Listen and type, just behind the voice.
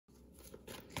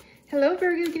Hello,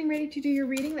 Virgo, getting ready to do your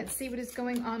reading. Let's see what is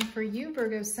going on for you,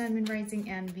 Virgo, Sun, Moon, Rising,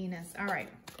 and Venus. All right.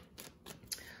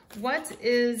 What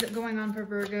is going on for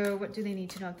Virgo? What do they need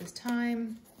to know at this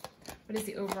time? What is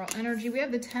the overall energy? We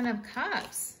have the 10 of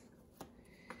Cups.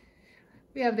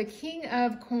 We have the King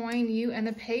of Coin, you, and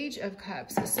the Page of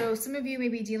Cups. So some of you may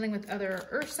be dealing with other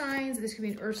earth signs. This could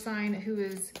be an earth sign who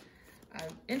is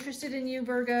interested in you,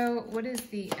 Virgo. What is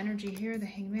the energy here? The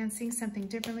Hangman, seeing something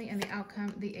differently, and the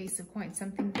outcome, the Ace of Coins,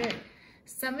 something big.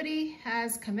 Somebody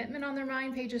has commitment on their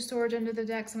mind. Page of Swords under the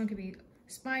deck. Someone could be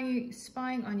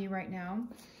spying on you right now.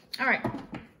 All right.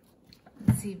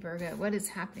 Let's see, Virgo, what is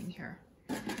happening here?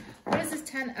 What is this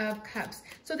 10 of Cups?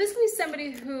 So this is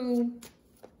somebody who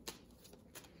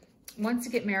wants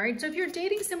to get married. So if you're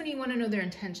dating somebody, you want to know their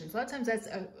intentions. A lot of times that's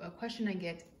a question I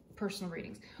get personal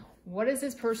readings. What does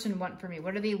this person want from me?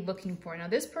 What are they looking for? Now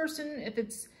this person, if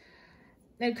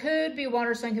it could be a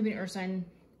water sign, could be an earth sign,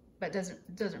 but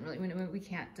doesn't really, we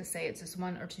can't just say it's just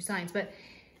one or two signs, but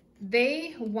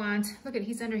they want, look at,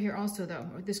 he's under here also though,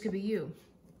 or this could be you.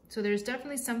 So there's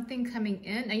definitely something coming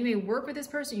in. Now you may work with this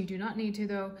person, you do not need to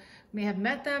though. You may have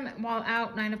met them while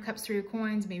out, 9 of Cups, 3 of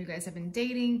Coins, maybe you guys have been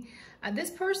dating.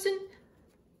 This person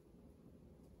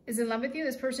is in love with you.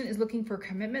 This person is looking for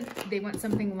commitment. They want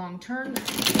something long-term.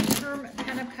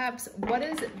 10 of Cups. What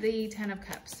is the 10 of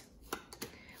Cups?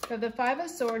 We have the 5 of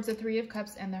Swords, the 3 of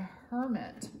Cups, and the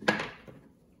Hermit.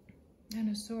 10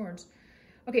 of Swords.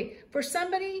 Okay, for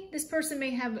somebody, this person may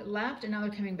have left and now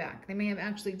they're coming back. They may have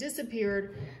actually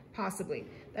disappeared, possibly.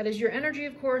 That is your energy,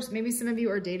 of course. Maybe some of you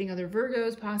are dating other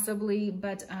Virgos, possibly,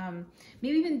 but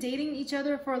maybe even dating each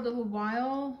other for a little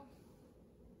while.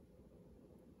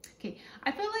 Okay,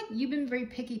 I feel like you've been very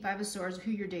picky, 5 of Swords, who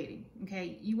you're dating,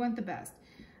 okay? You want the best.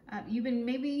 You've been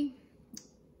maybe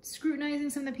scrutinizing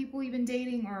some of the people you've been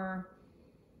dating, or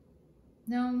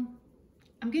no?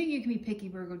 I'm getting you can be picky,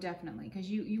 Virgo, definitely, because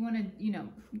you want to,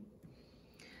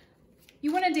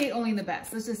 you want to date only the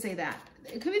best. Let's just say that.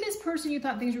 It could be this person you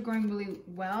thought things were going really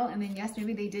well, and then yes,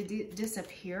 maybe they did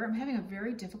disappear. I'm having a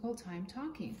very difficult time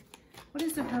talking. What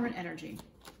is the Hermit energy?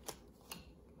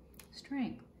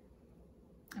 Strength.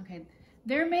 Okay,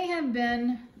 there may have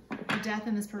been a death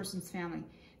in this person's family.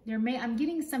 I'm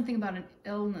getting something about an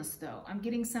illness though. I'm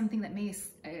getting something that may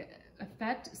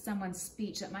affect someone's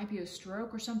speech. That might be a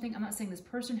stroke or something. I'm not saying this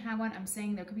person had one. I'm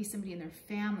saying there could be somebody in their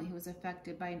family who was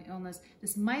affected by an illness.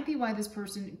 This might be why this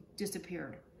person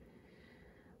disappeared.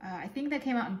 I think that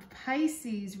came out in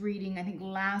Pisces reading, I think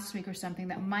last week or something.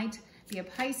 That might be a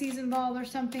Pisces involved or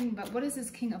something. But what is this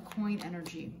King of Coin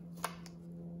energy?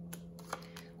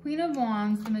 Queen of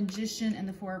Wands, the Magician, and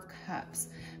the 4 of Cups.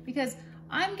 Because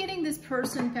I'm getting this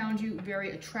person found you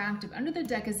very attractive. Under the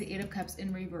deck is the 8 of Cups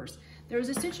in reverse. There is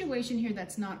a situation here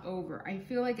that's not over. I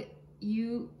feel like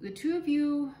the two of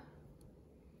you,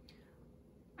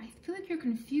 I feel like you're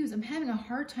confused. I'm having a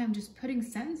hard time just putting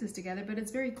sentences together, but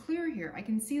it's very clear here. I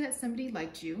can see that somebody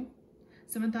liked you.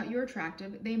 Someone thought you were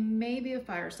attractive. They may be a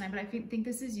fire sign, but I think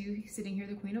this is you sitting here,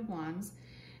 the Queen of Wands.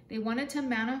 They wanted to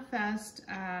manifest,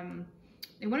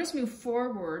 they want us to move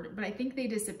forward, but I think they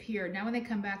disappeared. Now when they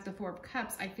come back, the 4 of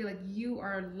Cups, I feel like you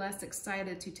are less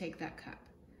excited to take that cup.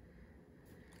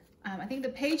 I think the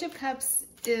Page of Cups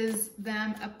is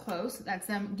them up close. That's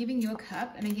them giving you a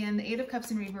cup. And again, the 8 of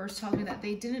Cups in reverse tells me that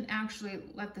they didn't actually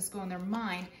let this go in their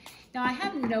mind. Now I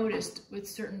have noticed with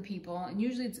certain people, and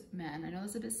usually it's men, I know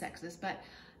it's a bit sexist, but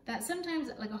that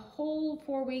sometimes like a whole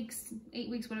 4 weeks,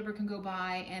 8 weeks, whatever can go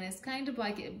by, and it's kind of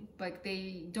like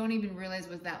they don't even realize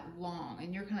it was that long.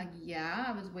 And you're kind of like, yeah,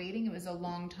 I was waiting. It was a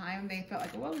long time. They felt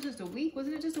like, well, it was just a week.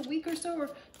 Wasn't it just a week or so?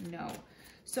 Or no.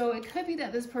 So it could be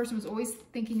that this person was always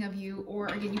thinking of you, or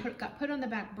again, you got put on the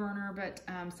back burner, but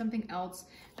something else.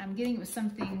 I'm getting it was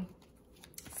something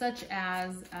such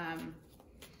as an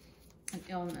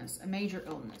illness, a major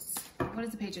illness. What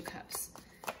is the Page of Cups?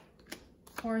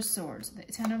 4 of Swords, the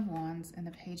 10 of Wands, and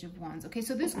the Page of Wands. Okay,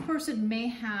 so this person may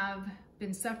have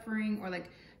been suffering or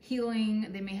like healing.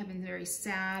 They may have been very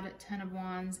sad, 10 of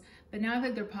Wands, but now I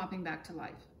think they're popping back to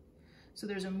life. So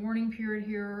there's a mourning period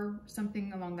here,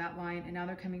 something along that line, and now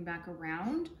they're coming back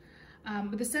around.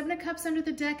 With the 7 of Cups under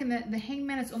the deck and the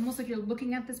Hangman, it's almost like you're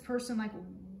looking at this person like,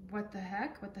 what the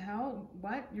heck? What the hell?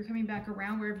 What? You're coming back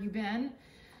around. Where have you been?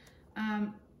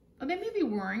 They may be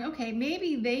worrying. Okay,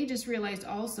 maybe they just realized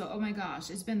also, oh my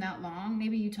gosh, it's been that long.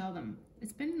 Maybe you tell them,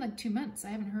 it's been like 2 months. I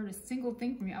haven't heard a single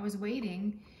thing from you. I was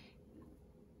waiting.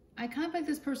 I kind of feel like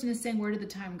this person is saying, where did the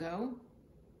time go?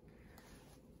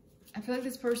 I feel like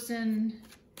this person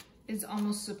is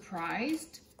almost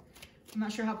surprised. I'm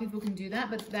not sure how people can do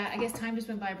that, but I guess time just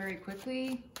went by very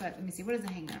quickly. But let me see, what is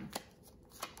the Hangman?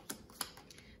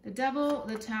 The Devil,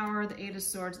 the Tower, the Eight of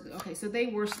Swords. Okay, so they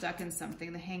were stuck in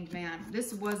something, the Hanged Man.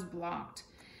 This was blocked.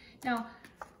 Now,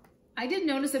 I did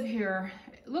notice up here,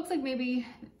 it looks like maybe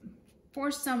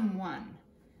for someone,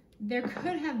 there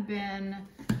could have been,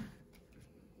 I'm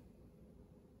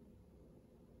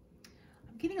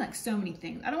getting like so many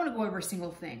things. I don't want to go over a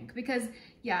single thing because,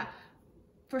 yeah,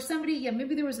 for somebody, yeah,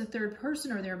 maybe there was a third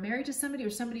person or they're married to somebody or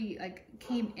somebody like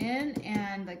came in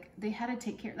and like they had to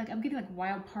take care. Like I'm getting like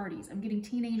wild parties. I'm getting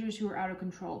teenagers who are out of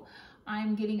control.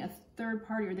 I'm getting a third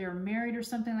party or they're married or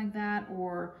something like that,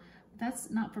 or that's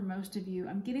not for most of you.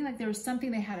 I'm getting like there was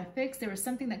something they had to fix. There was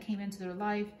something that came into their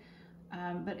life,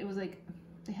 but it was like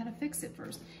they had to fix it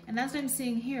first. And that's what I'm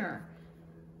seeing here.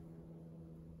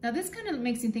 Now this kind of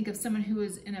makes me think of someone who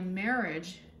is in a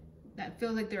marriage that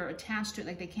feels like they're attached to it,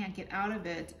 like they can't get out of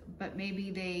it, but maybe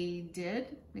they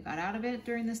got out of it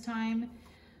during this time.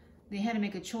 They had to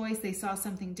make a choice. They saw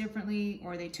something differently,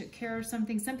 or they took care of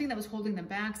something that was holding them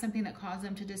back, something that caused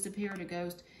them to disappear, to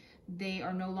ghost. They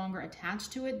are no longer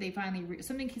attached to it. They finally,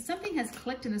 something has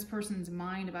clicked in this person's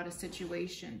mind about a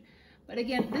situation. But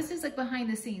again, this is like behind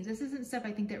the scenes. This isn't stuff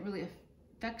I think that really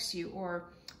affects you, or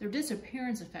their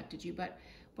disappearance affected you, but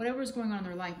whatever was going on in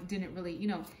their life didn't really, you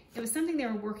know, it was something they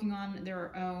were working on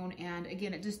their own. And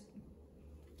again, it just,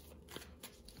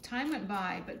 time went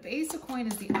by, but the Ace of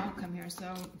Coins is the outcome here.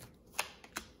 So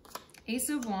Ace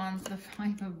of Wands, the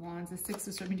Five of Wands, the Six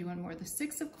of Swords, let me do one more. The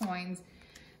Six of Coins,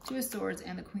 Two of Swords,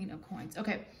 and the Queen of Coins.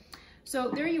 Okay, so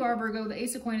there you are, Virgo. The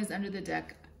Ace of Coins is under the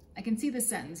deck. I can see the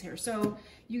sentence here. So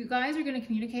you guys are going to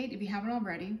communicate if you haven't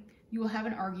already. You will have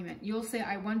an argument. You'll say,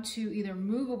 I want to either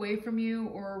move away from you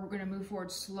or we're going to move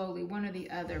forward slowly, one or the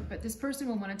other. But this person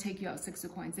will want to take you out, Six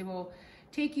of Coins. They will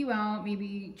take you out,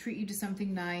 maybe treat you to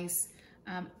something nice.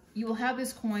 You will have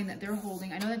this coin that they're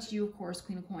holding. I know that's you, of course,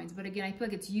 Queen of Coins. But again, I feel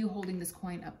like it's you holding this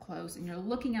coin up close. And you're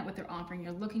looking at what they're offering.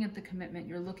 You're looking at the commitment.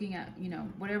 You're looking at, you know,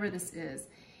 whatever this is.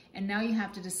 And now you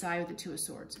have to decide with the Two of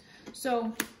Swords.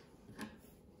 So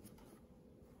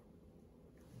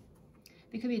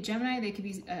they could be a Gemini. They could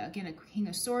be, again, a King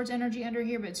of Swords energy under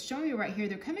here. But it's showing you right here,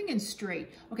 they're coming in straight.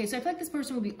 Okay, so I feel like this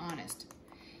person will be honest.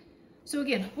 So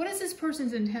again, what is this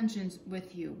person's intentions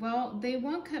with you? Well, they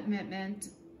want commitment.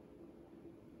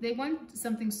 They want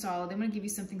something solid. They want to give you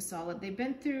something solid. They've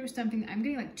been through something. I'm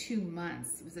getting like 2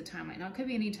 months was the timeline. Now, it could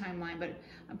be any timeline, but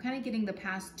I'm kind of getting the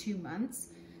past 2 months.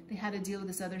 They had to deal with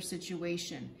this other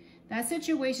situation. That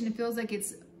situation, it feels like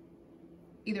it's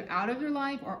either out of their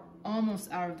life or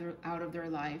almost out of their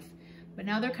life. But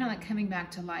now they're kind of like coming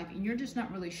back to life, and you're just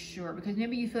not really sure because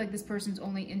maybe you feel like this person's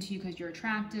only into you because you're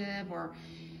attractive, or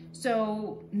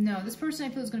so. No, this person I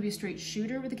feel is going to be a straight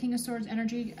shooter with the King of Swords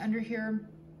energy under here.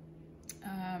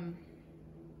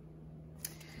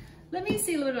 Let me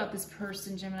see a little bit about this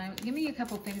person, Gemini. Give me a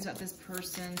couple things about this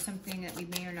person, something that we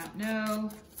may or not know,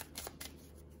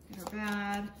 good or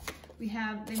bad.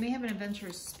 They may have an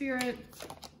adventurous spirit.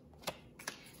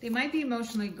 They might be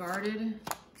emotionally guarded.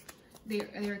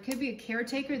 There could be a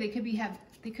caretaker. They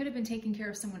could have been taking care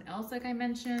of someone else, like I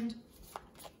mentioned.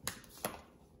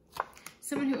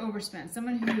 Someone who overspends,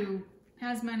 someone who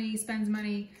has money, spends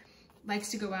money,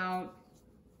 likes to go out.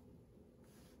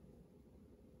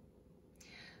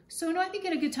 So no, I think you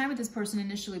had a good time with this person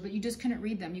initially, but you just couldn't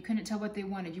read them. You couldn't tell what they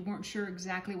wanted. You weren't sure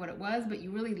exactly what it was, but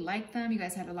you really liked them. You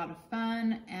guys had a lot of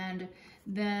fun, and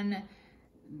then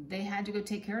they had to go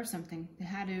take care of something. They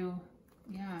had to,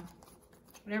 yeah,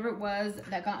 whatever it was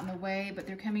that got in the way, but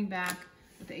they're coming back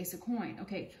with the Ace of Coins.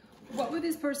 Okay, what would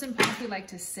this person possibly like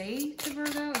to say to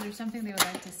Virgo? Is there something they would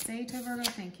like to say to Virgo?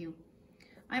 Thank you.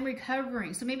 I'm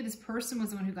recovering. So maybe this person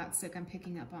was the one who got sick. I'm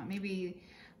picking up on. Maybe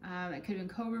it could have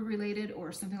been COVID related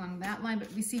or something along that line,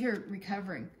 but we see here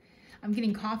recovering. I'm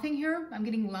getting coughing here. I'm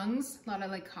getting lungs, a lot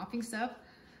of like coughing stuff.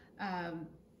 I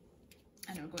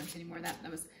don't go into any more of that.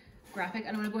 That was graphic.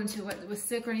 I don't want to go into what was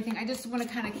sick or anything. I just want to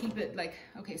kind of keep it like,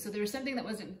 okay, so there was something that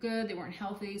wasn't good. They weren't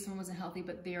healthy. Someone wasn't healthy,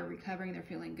 but they are recovering. They're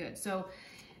feeling good. So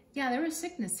yeah, there was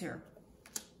sickness here.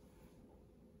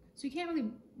 So you can't really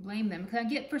blame them. Because I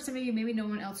get for some of you, maybe no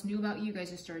one else knew about you. You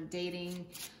guys just started dating.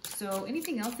 So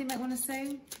anything else they might want to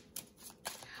say?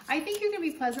 I think you're going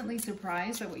to be pleasantly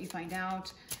surprised by what you find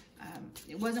out.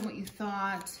 It wasn't what you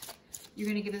thought. You're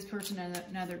going to give this person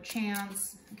another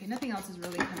chance. Okay, nothing else is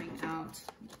really coming out.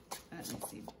 Let's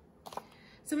see.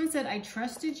 Someone said, I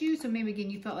trusted you. So maybe,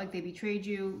 again, you felt like they betrayed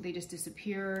you. They just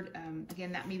disappeared.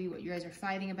 Again, that may be what you guys are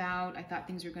fighting about. I thought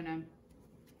things were going to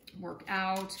work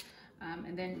out.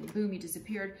 And then, boom, you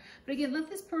disappeared. But again, let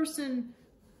this person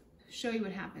show you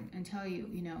what happened and tell you,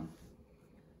 you know.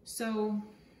 So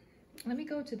let me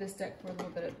go to this deck for a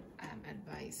little bit of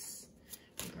advice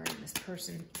regarding this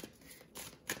person.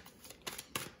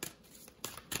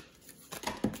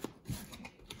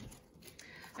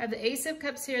 I have the Ace of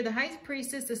Cups here, the High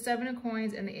Priestess, the Seven of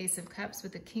Coins, and the Ace of Cups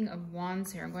with the King of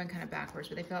Wands here. I'm going kind of backwards,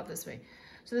 but they fell out this way.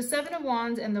 So the Seven of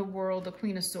Wands and the World, the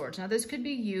Queen of Swords. Now this could be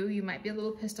you. You might be a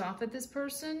little pissed off at this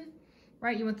person,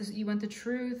 right? You want this, you want the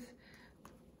truth,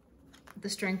 the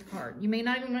Strength card. You may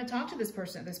not even want to talk to this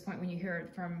person at this point when you hear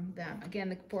it from them. Again,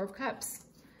 the Four of Cups.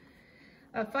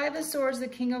 Five of Swords, the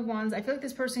King of Wands. I feel like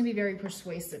this person can be very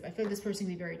persuasive. I feel like this person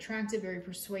can be very attractive, very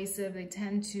persuasive. They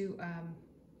tend to...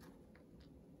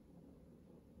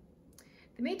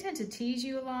 they may tend to tease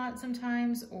you a lot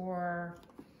sometimes, or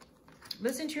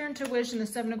listen to your intuition, the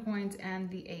Seven of Coins and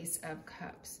the Ace of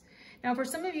Cups. Now, for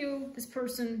some of you, this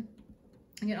person,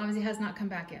 again, obviously has not come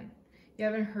back in. You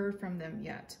haven't heard from them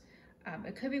yet.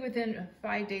 It could be within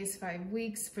 5 days, 5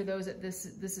 weeks for those that this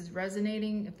is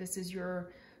resonating, if this is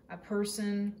your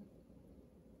person.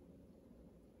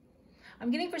 I'm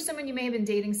getting for someone, you may have been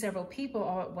dating several people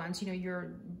all at once. You know,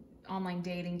 you're online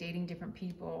dating different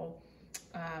people.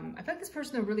 I feel like this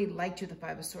person really liked you, the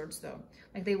Five of Swords, though.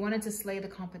 Like they wanted to slay the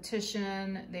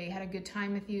competition. They had a good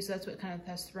time with you, so that's what kind of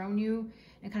has thrown you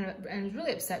and and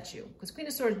really upset you. Because Queen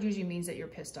of Swords usually means that you're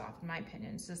pissed off, in my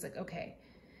opinion. So it's like, okay,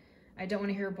 I don't want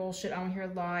to hear bullshit. I want to hear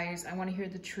lies. I want to hear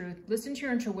the truth. Listen to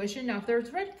your intuition. Now, if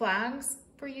there's red flags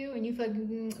for you and you feel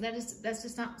like that's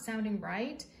just not sounding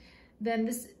right, then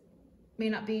this may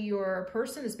not be your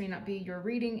person. This may not be your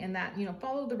reading, and that, you know,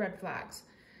 follow the red flags.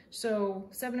 So,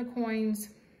 Seven of Coins.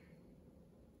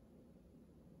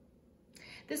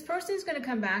 This person is going to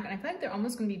come back, and I feel like they're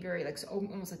almost going to be very, like,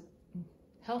 almost like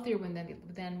healthier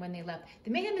than when they left.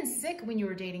 They may have been sick when you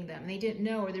were dating them, and they didn't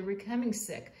know, or they're becoming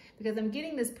sick, because I'm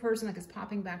getting this person like is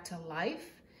popping back to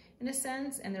life in a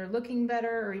sense, and they're looking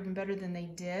better or even better than they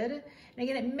did. And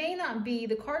again, it may not be,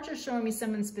 the cards are showing me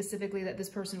someone specifically that this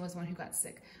person was the one who got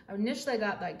sick. Initially I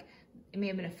got like, it may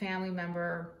have been a family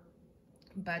member,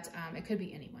 but it could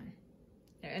be anyone.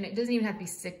 And it doesn't even have to be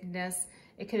sickness.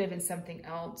 It could have been something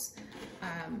else.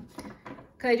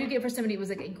 Because I do get for somebody, it was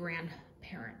like a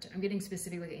grandparent. I'm getting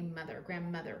specifically a mother,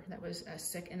 grandmother that was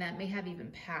sick, and that may have even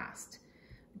passed.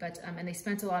 But, and they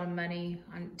spent a lot of money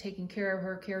on taking care of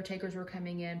her. Caretakers were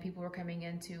coming in. People were coming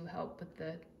in to help with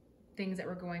the things that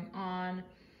were going on.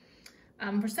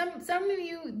 For some of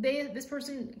you, this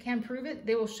person can prove it.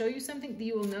 They will show you something that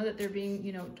you will know that they're being,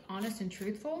 you know, honest and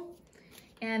truthful.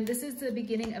 And this is the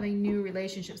beginning of a new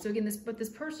relationship. So again, what this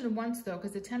person wants, though,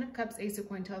 because the Ten of Cups, Ace of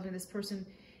Coins tells me this person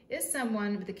is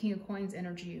someone with the King of Coins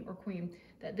energy or Queen,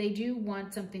 that they do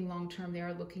want something long-term. They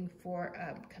are looking for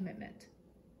a commitment.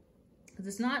 Because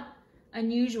it's not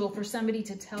unusual for somebody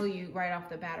to tell you right off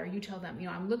the bat, or you tell them, you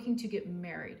know, I'm looking to get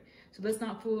married. So let's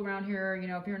not fool around here. You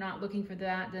know, if you're not looking for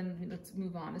that, then let's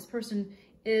move on. This person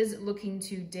is looking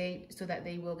to date so that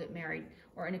they will get married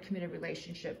or in a committed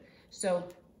relationship. So,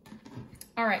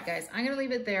 all right, guys, I'm going to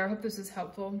leave it there. I hope this was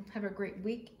helpful. Have a great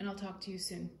week, and I'll talk to you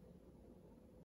soon.